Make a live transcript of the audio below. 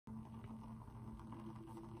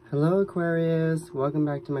Hello Aquarius, welcome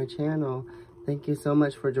back to my channel. Thank you so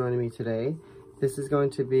much for joining me today. This is going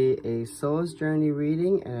to be a soul's journey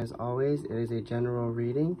reading, and as always it is a general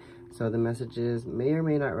reading, so the messages may or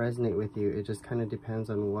may not resonate with you. It just kind of depends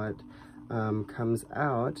on what comes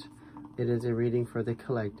out. It is a reading for the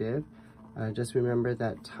collective. Just remember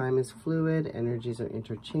that time is fluid, energies are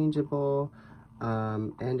interchangeable,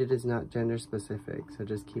 and it is not gender specific, so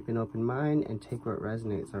just keep an open mind and take what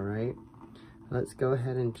resonates. All right, let's go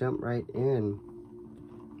ahead and jump right in.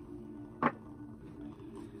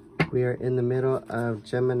 We are in the middle of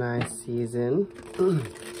Gemini season,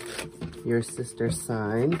 your sister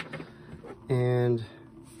sign, and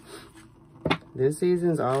this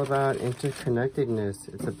season is all about interconnectedness.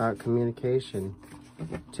 It's about communication,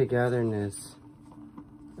 togetherness,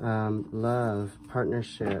 love,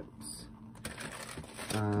 partnerships.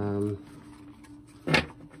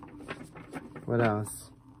 What else?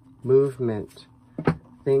 Movement,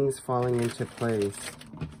 things falling into place.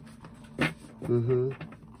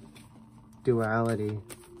 Duality.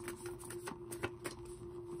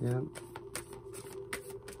 Yep.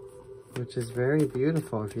 Which is very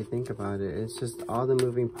beautiful if you think about it. It's just all the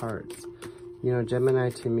moving parts. You know,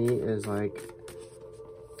 Gemini to me is like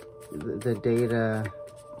the data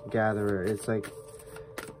gatherer. It's like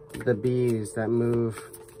the bees that move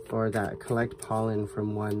or that collect pollen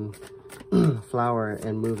from one flower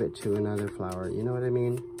and move it to another flower. You know what I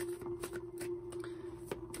mean?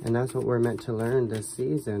 And that's what we're meant to learn this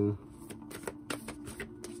season.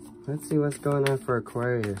 Let's see what's going on for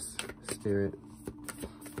Aquarius, Spirit.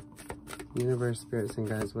 Universe, spirits, and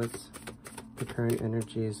guides, what's the current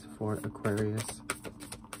energies for Aquarius?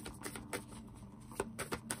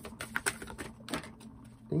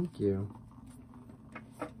 Thank you.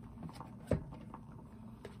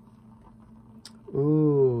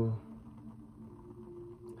 Ooh.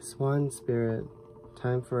 Swan Spirit,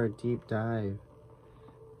 time for a deep dive.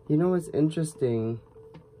 You know what's interesting?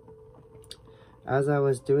 As I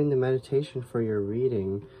was doing the meditation for your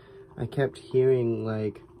reading, I kept hearing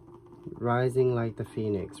like rising like the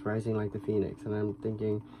phoenix, rising like the phoenix. And I'm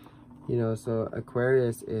thinking, you know, so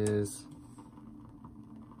Aquarius is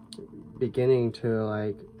beginning to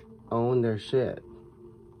like own their shit,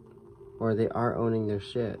 or they are owning their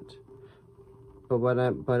shit. But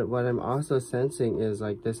what I'm also sensing is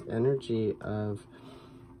like this energy of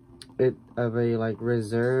a like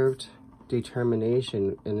reserved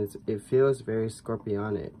determination, and it feels very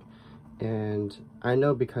scorpionic. And I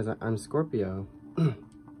know because I'm Scorpio,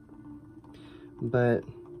 but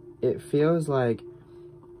it feels like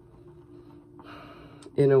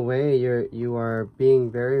in a way you are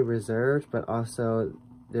being very reserved, but also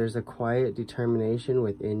there's a quiet determination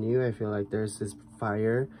within you. I feel like there's this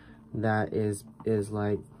fire that is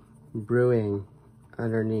like brewing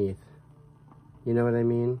underneath. You know what I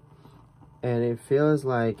mean? And it feels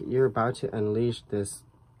like you're about to unleash this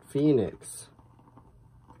phoenix,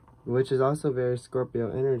 which is also very Scorpio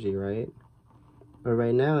energy, right? But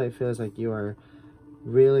right now it feels like you are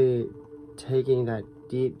really taking that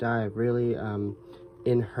deep dive, really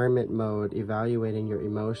in hermit mode, evaluating your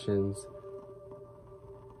emotions,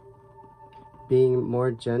 being more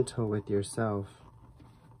gentle with yourself.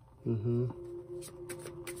 Oh,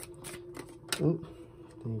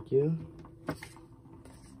 thank you.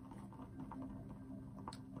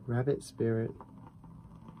 Rabbit Spirit.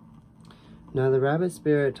 Now the Rabbit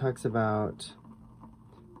Spirit talks about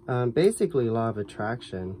basically law of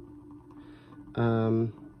attraction.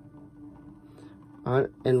 And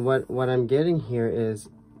what I'm getting here is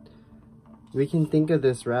we can think of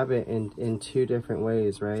this rabbit in two different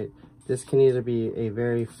ways, right? This can either be a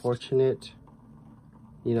very fortunate,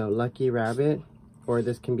 you know, lucky rabbit, or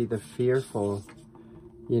this can be the fearful,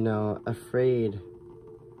 you know, afraid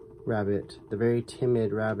rabbit, the very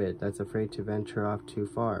timid rabbit that's afraid to venture off too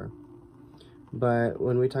far. But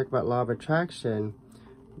when we talk about law of attraction,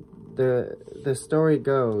 the story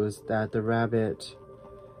goes that the rabbit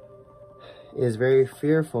is very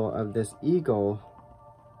fearful of this eagle,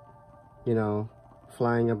 you know,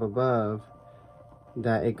 flying up above,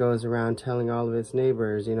 that it goes around telling all of its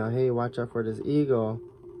neighbors, you know, hey, watch out for this eagle.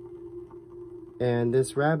 And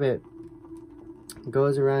this rabbit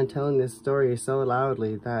goes around telling this story so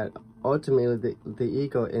loudly that ultimately the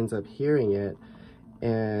eagle ends up hearing it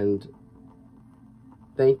and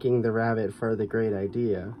thanking the rabbit for the great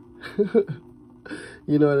idea.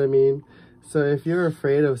 You know what I mean? So if you're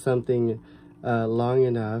afraid of something long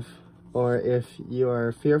enough, or if you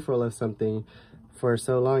are fearful of something for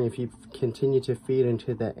so long, if you continue to feed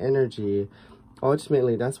into that energy,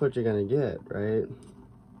 ultimately that's what you're gonna get, right?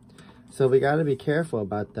 So we got to be careful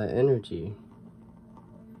about that energy.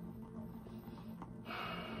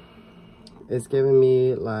 It's giving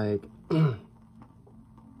me like,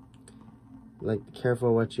 like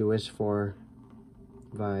careful what you wish for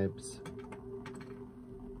vibes.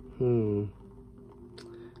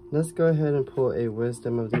 Let's go ahead and pull a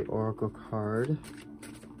Wisdom of the Oracle card.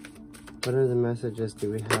 What are the messages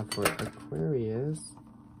do we have for Aquarius?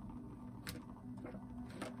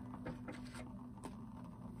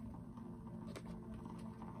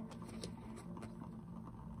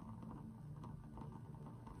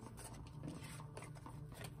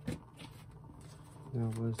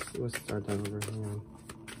 No, let's start that over here.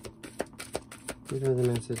 What are the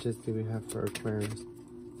messages do we have for Aquarius?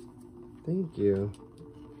 Thank you.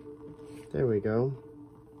 There we go.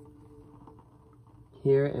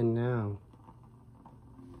 Here and now.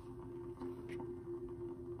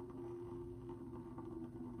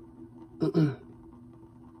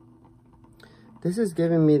 This is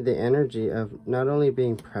giving me the energy of not only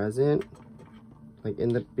being present,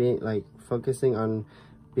 like focusing on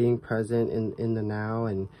being present in the now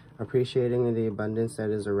and appreciating the abundance that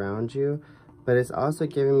is around you, but it's also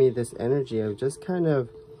giving me this energy of just kind of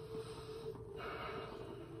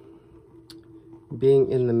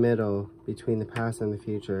being in the middle between the past and the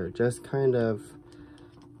future. Just kind of,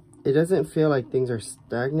 it doesn't feel like things are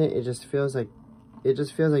stagnant. It just feels like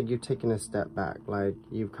you've taken a step back, like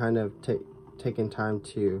you've kind of taken time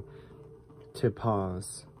to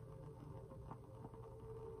pause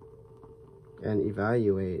and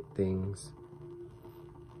evaluate things.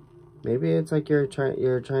 Maybe it's like you're trying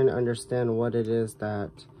to understand what it is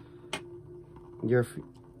that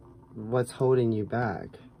what's holding you back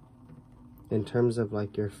in terms of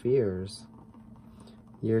like your fears.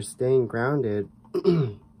 You're staying grounded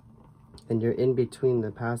and you're in between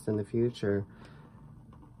the past and the future.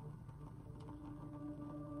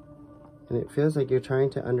 And it feels like you're trying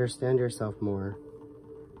to understand yourself more.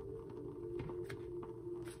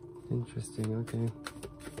 Interesting, okay.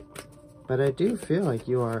 But I do feel like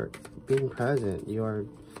you are being present. You are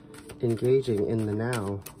engaging in the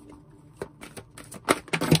now.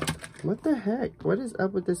 What the heck? What is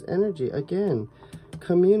up with this energy? Again,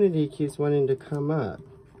 community keeps wanting to come up.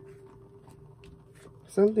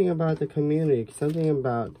 Something about the community, something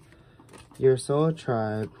about your soul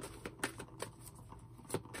tribe,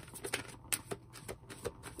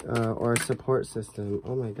 or support system.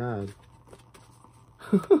 Oh my god.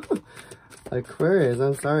 Aquarius,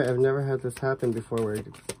 I'm sorry, I've never had this happen before where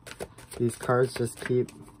these cards just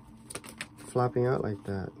keep flopping out like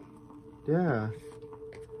that. Yeah.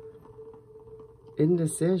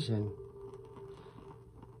 Indecision.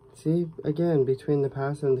 See, again, between the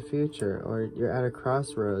past and the future, or you're at a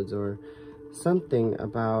crossroads, or something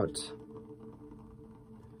about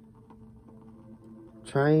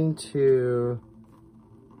trying to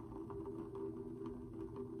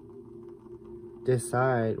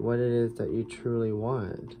decide what it is that you truly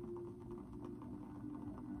want.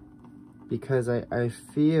 Because I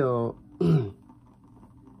feel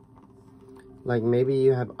like maybe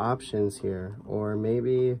you have options here, or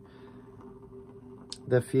maybe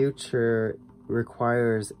the future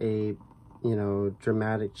requires a, you know,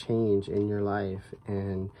 dramatic change in your life,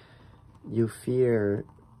 and you fear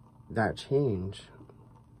that change,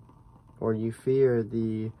 or you fear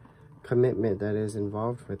the commitment that is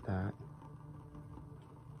involved with that.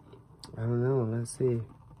 I don't know, let's see.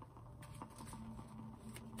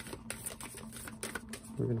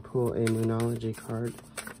 We're going to pull a Moonology card.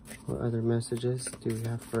 What other messages do we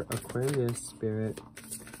have for Aquarius spirit?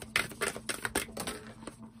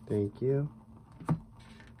 Thank you.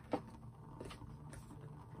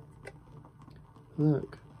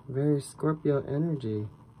 Look, very Scorpio energy.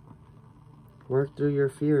 Work through your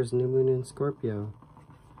fears, new moon in Scorpio.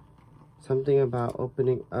 Something about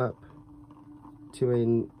opening up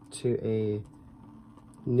to a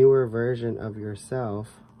newer version of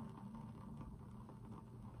yourself.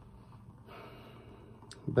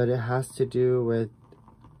 But it has to do with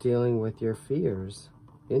dealing with your fears.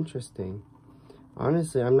 Interesting.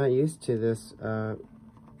 Honestly, I'm not used to this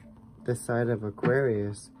this side of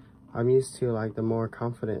Aquarius. I'm used to like the more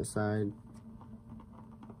confident side.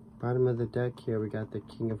 Bottom of the deck here, we got the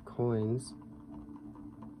King of Coins.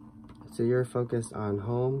 So you're focused on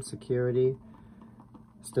home, security,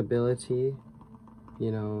 stability,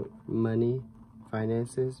 you know, money,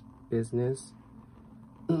 finances, business.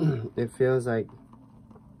 It feels like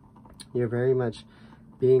you're very much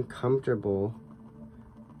being comfortable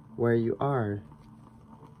where you are.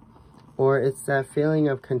 Or it's that feeling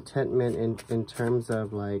of contentment in terms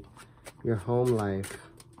of like your home life,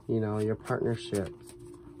 you know, your partnerships.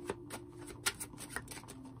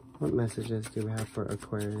 What messages do we have for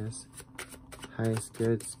Aquarius? Highest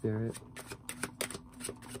good spirit.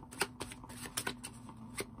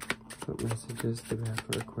 What messages do we have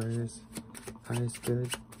for Aquarius? Highest good.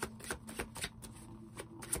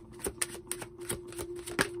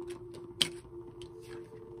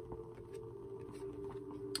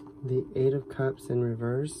 The Eight of Cups in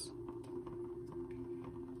reverse.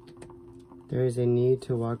 There is a need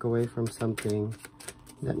to walk away from something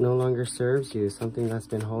that no longer serves you, something that's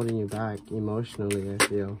been holding you back emotionally, I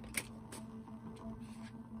feel.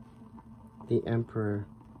 The Emperor,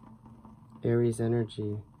 Aries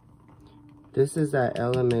energy. This is that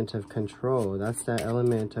element of control. That's that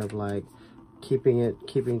element of like keeping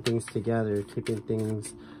things together, keeping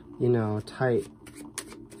things, you know, tight,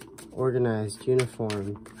 organized,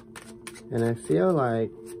 uniform. And I feel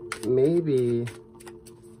like maybe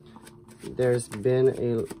there's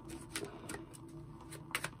been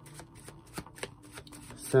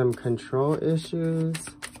some control issues,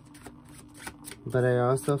 but I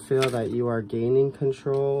also feel that you are gaining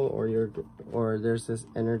control, or there's this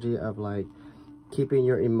energy of like keeping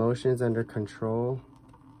your emotions under control.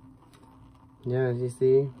 Yeah, you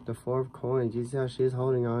see the Four of Coins. You see how she's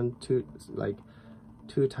holding on too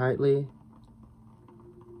tightly.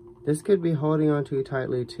 This could be holding on too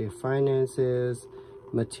tightly to finances,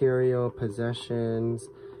 material possessions.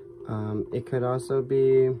 It could also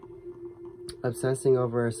be obsessing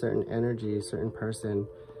over a certain energy, a certain person.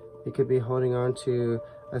 It could be holding on to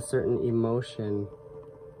a certain emotion.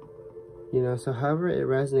 You know, so however it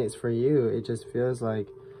resonates for you, it just feels like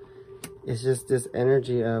it's just this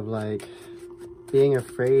energy of like being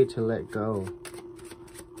afraid to let go.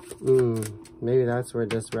 Maybe that's where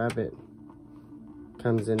this rabbit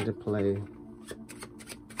comes into play.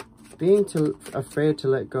 Being afraid to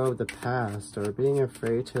let go of the past, or being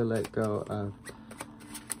afraid to let go of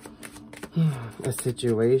a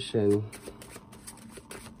situation.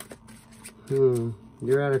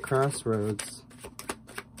 You're at a crossroads.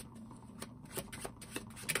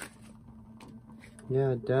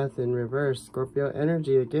 Yeah, Death in reverse. Scorpio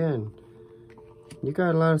energy again. You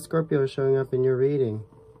got a lot of Scorpio showing up in your reading.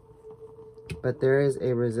 But there is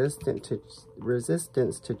a resistance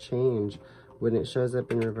to change when it shows up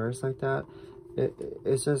in reverse like that.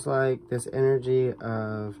 It's just like this energy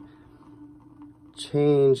of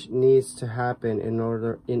change needs to happen in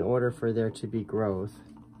order for there to be growth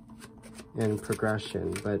and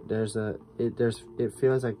progression. But it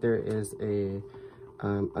feels like there is a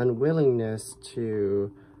unwillingness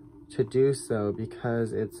to do so,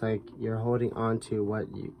 because it's like you're holding on to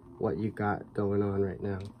what you got going on right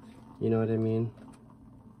now. You know what I mean?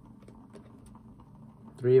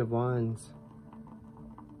 Three of Wands.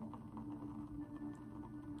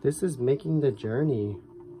 This is making the journey.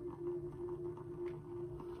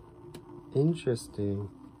 Interesting.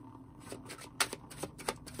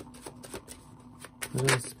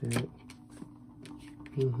 What else, Spirit?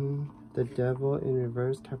 The Devil in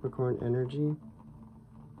reverse, Capricorn energy.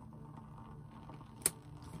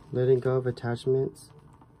 Letting go of attachments.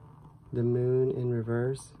 The Moon in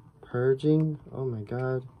reverse. Purging. Oh my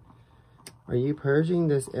God. Are you purging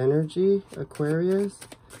this energy, Aquarius?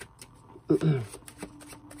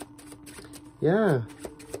 Yeah.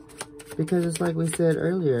 Because it's like we said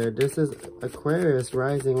earlier, this is Aquarius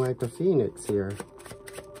rising like the phoenix here.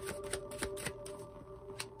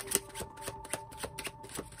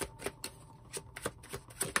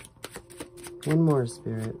 One more,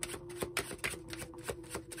 Spirit.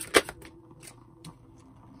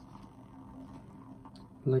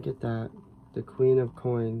 Look at that. The Queen of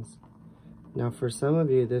Coins. Now, for some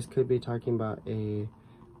of you, this could be talking about a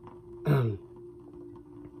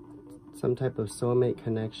some type of soulmate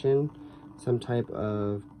connection, some type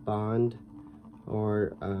of bond,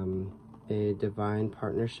 or a divine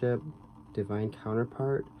partnership, divine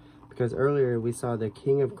counterpart. Because earlier we saw the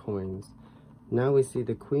King of Coins. Now we see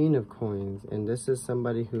the Queen of Coins. And this is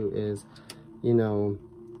somebody who is, you know,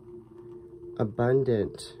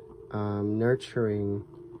 abundant, nurturing,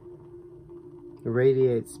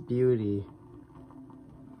 radiates beauty.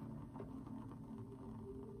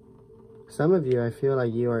 Some of you, I feel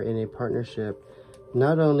like you are in a partnership,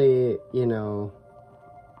 not only, you know,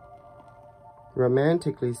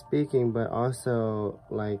 romantically speaking, but also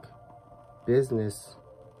like business.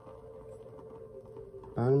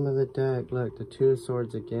 Bottom of the deck, look, the Two of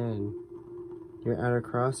Swords again. You're at a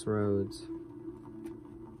crossroads.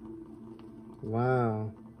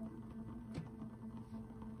 Wow.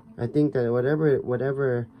 I think that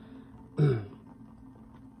whatever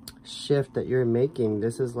shift that you're making,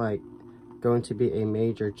 this is like going to be a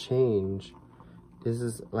major change. This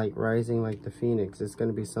is like rising like the phoenix. It's going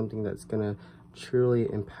to be something that's going to truly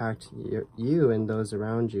impact you and those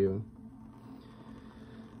around you.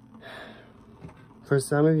 For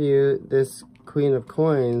some of you, this Queen of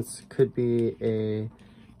Coins could be a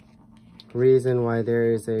reason why there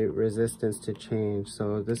is a resistance to change.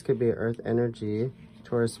 So this could be Earth energy,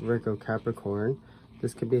 Taurus, Virgo, Capricorn.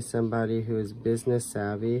 This could be somebody who is business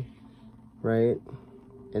savvy, right?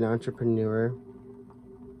 An entrepreneur.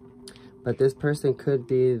 But this person could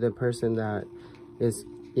be the person that is,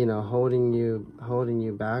 you know, holding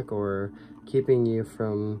you back or keeping you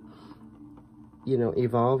from, you know,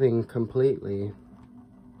 evolving completely.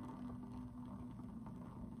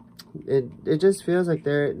 It just feels like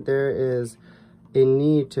there is a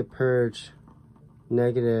need to purge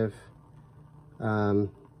negative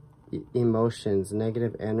emotions,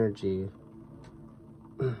 negative energy.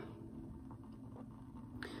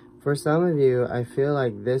 For some of you, I feel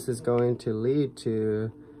like this is going to lead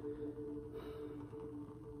to,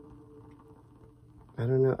 I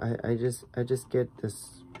don't know, I just get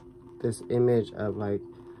this image of like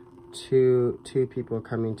two people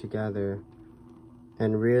coming together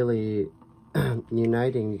and really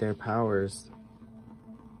uniting their powers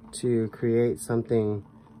to create something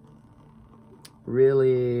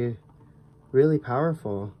really, really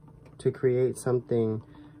powerful, to create something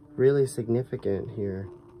really significant here.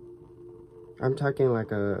 I'm talking like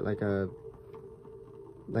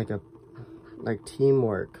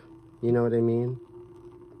teamwork, you know what I mean?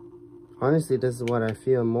 Honestly, this is what I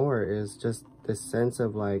feel more, is just this sense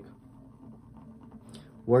of like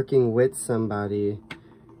working with somebody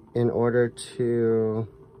in order to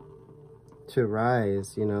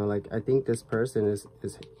rise, you know. Like, I think this person is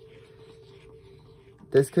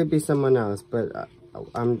this could be someone else, but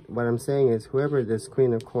what I'm saying is, whoever this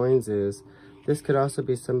Queen of Coins is, this could also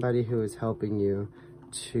be somebody who is helping you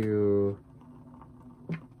to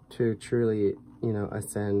truly, you know,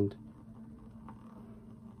 ascend.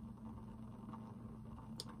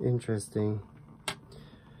 Interesting.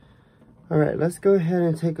 All right, let's go ahead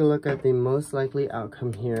and take a look at the most likely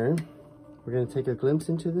outcome here. We're going to take a glimpse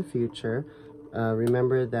into the future.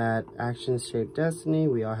 Remember that actions shape destiny.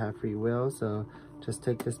 We all have free will, so just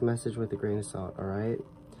take this message with a grain of salt, all right?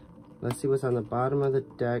 Let's see what's on the bottom of the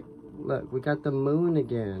deck. Look, we got the moon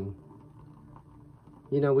again.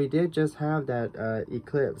 You know, we did just have that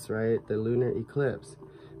eclipse, right? The lunar eclipse.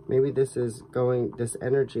 Maybe this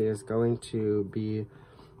energy is going to be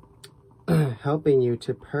helping you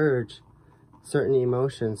to purge certain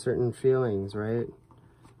emotions, certain feelings, right?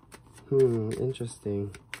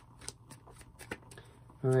 Interesting.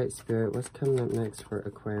 All right, Spirit, what's coming up next for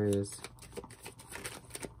Aquarius?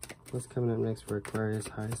 What's coming up next for Aquarius?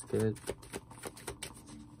 Highest good.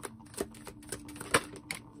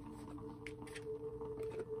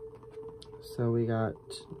 So we got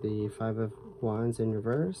the Five of Wands in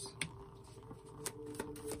reverse.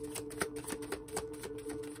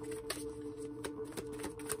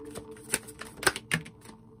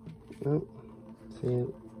 Oh, see,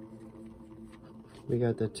 we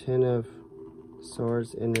got the Ten of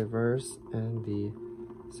Swords in reverse and the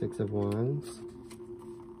Six of Wands.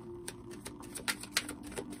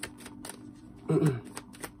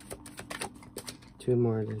 Two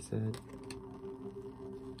more, they said.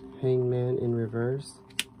 Hangman in reverse.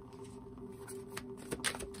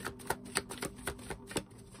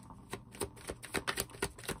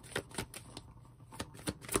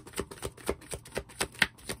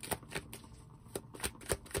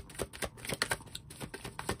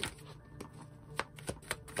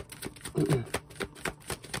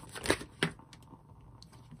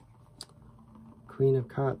 Queen of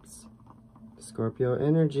Cups. Scorpio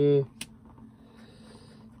energy.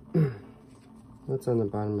 What's on the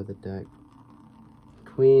bottom of the deck?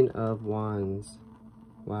 Queen of Wands.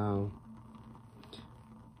 Wow.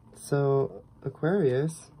 So,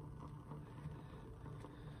 Aquarius,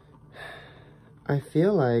 I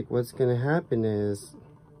feel like what's going to happen is,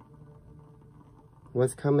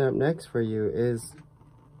 what's coming up next for you is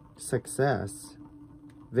success,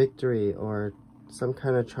 victory, or some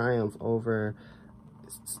kind of triumph over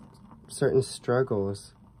certain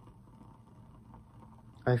struggles.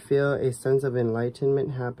 I feel a sense of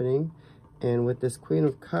enlightenment happening, and with this Queen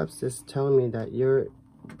of Cups, it's telling me that you're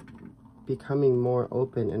becoming more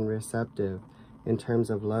open and receptive in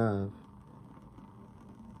terms of love.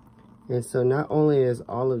 And so not only is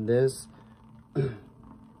all of this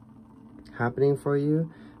happening for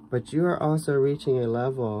you, but you are also reaching a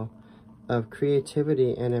level of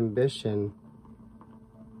creativity and ambition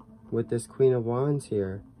with this Queen of Wands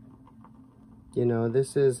here. You know,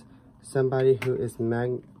 this is somebody who is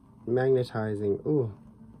magnetizing. Ooh.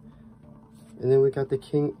 And then we got the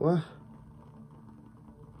King. What?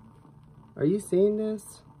 Are you seeing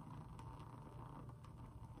this?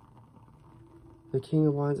 The King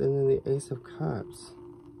of Wands and then the Ace of Cups.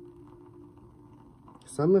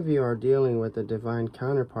 some of you are dealing with a divine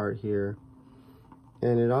counterpart here.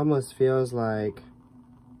 And it almost feels like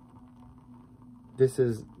this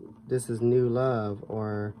is new love,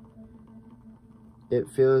 or it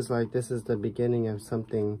feels like this is the beginning of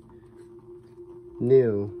something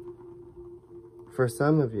new for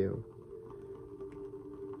some of you.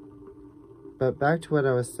 But back to what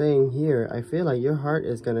I was saying here, I feel like your heart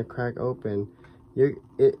is going to crack open.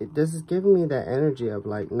 This is giving me that energy of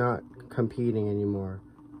like not competing anymore.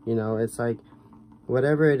 You know, it's like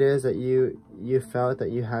whatever it is that you felt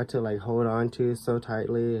that you had to like hold on to so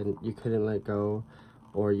tightly and you couldn't let go,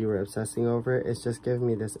 or you were obsessing over it, it's just giving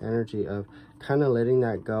me this energy of kind of letting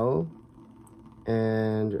that go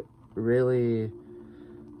and really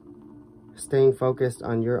staying focused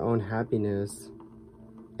on your own happiness.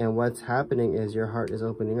 And what's happening is your heart is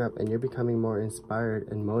opening up and you're becoming more inspired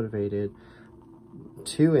and motivated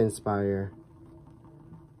to inspire.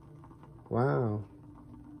 Wow.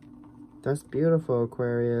 That's beautiful,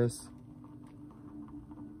 Aquarius.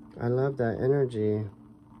 I love that energy.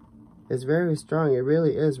 It's very strong. It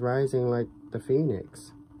really is rising like the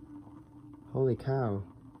phoenix. Holy cow.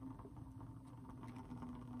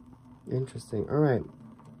 Interesting. All right.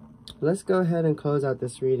 Let's go ahead and close out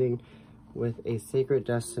this reading with a Sacred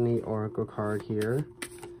Destiny Oracle card here.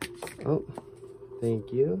 Oh,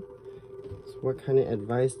 thank you. So what kind of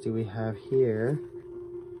advice do we have here?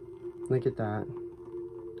 Look at that.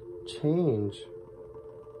 Change.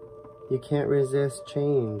 You can't resist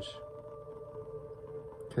change.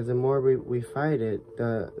 Because the more we fight it,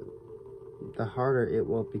 the harder it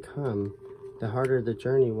will become. The harder the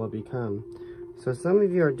journey will become. So some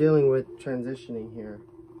of you are dealing with transitioning here.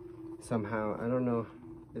 Somehow. I don't know.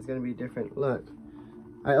 It's going to be different. Look.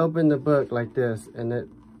 I opened the book like this. And it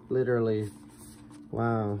literally...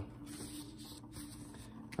 Wow.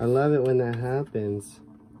 I love it when that happens.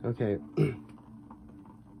 Okay.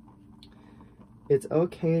 It's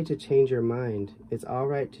okay to change your mind. It's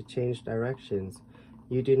alright to change directions.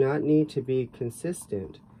 You do not need to be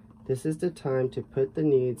consistent. This is the time to put the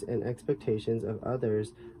needs and expectations of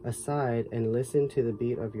others aside and listen to the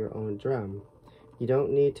beat of your own drum. You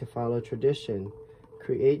don't need to follow tradition.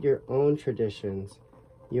 Create your own traditions.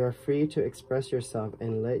 You are free to express yourself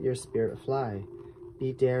and let your spirit fly.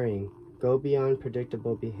 Be daring. Go beyond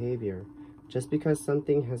predictable behavior. Just because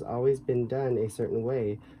something has always been done a certain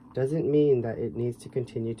way doesn't mean that it needs to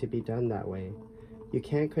continue to be done that way. You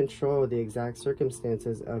can't control the exact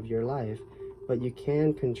circumstances of your life, but you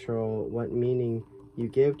can control what meaning you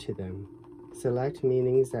give to them. Select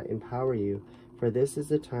meanings that empower you, for this is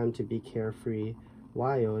the time to be carefree,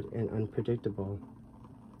 wild, and unpredictable.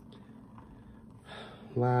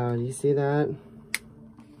 Wow, you see that?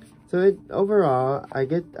 So overall,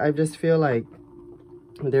 I just feel like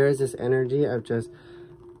there is this energy of just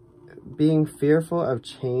being fearful of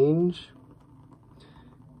change.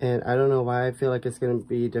 And I don't know why I feel like it's going to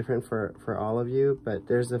be different for all of you, but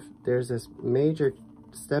there's this major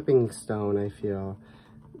stepping stone, I feel,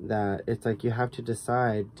 that it's like you have to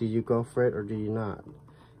decide, do you go for it or do you not?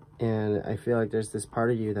 And I feel like there's this part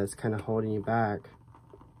of you that's kind of holding you back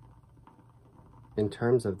in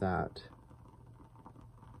terms of that.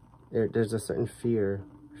 There's a certain fear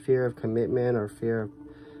of commitment, or fear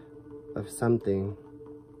of something,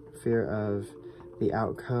 fear of the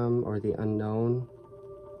outcome or the unknown.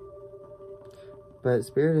 But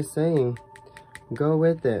Spirit is saying, go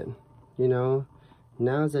with it. You know,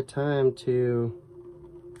 now's the time to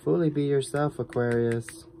fully be yourself,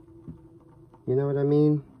 Aquarius. You know what I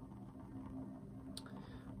mean?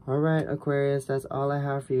 Alright, Aquarius, that's all I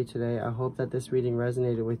have for you today. I hope that this reading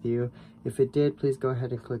resonated with you. If it did, please go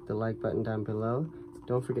ahead and click the like button down below.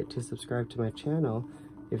 Don't forget to subscribe to my channel.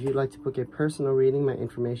 If you'd like to book a personal reading, my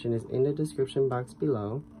information is in the description box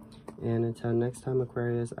below. And until next time,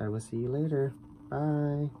 Aquarius, I will see you later.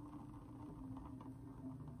 Bye.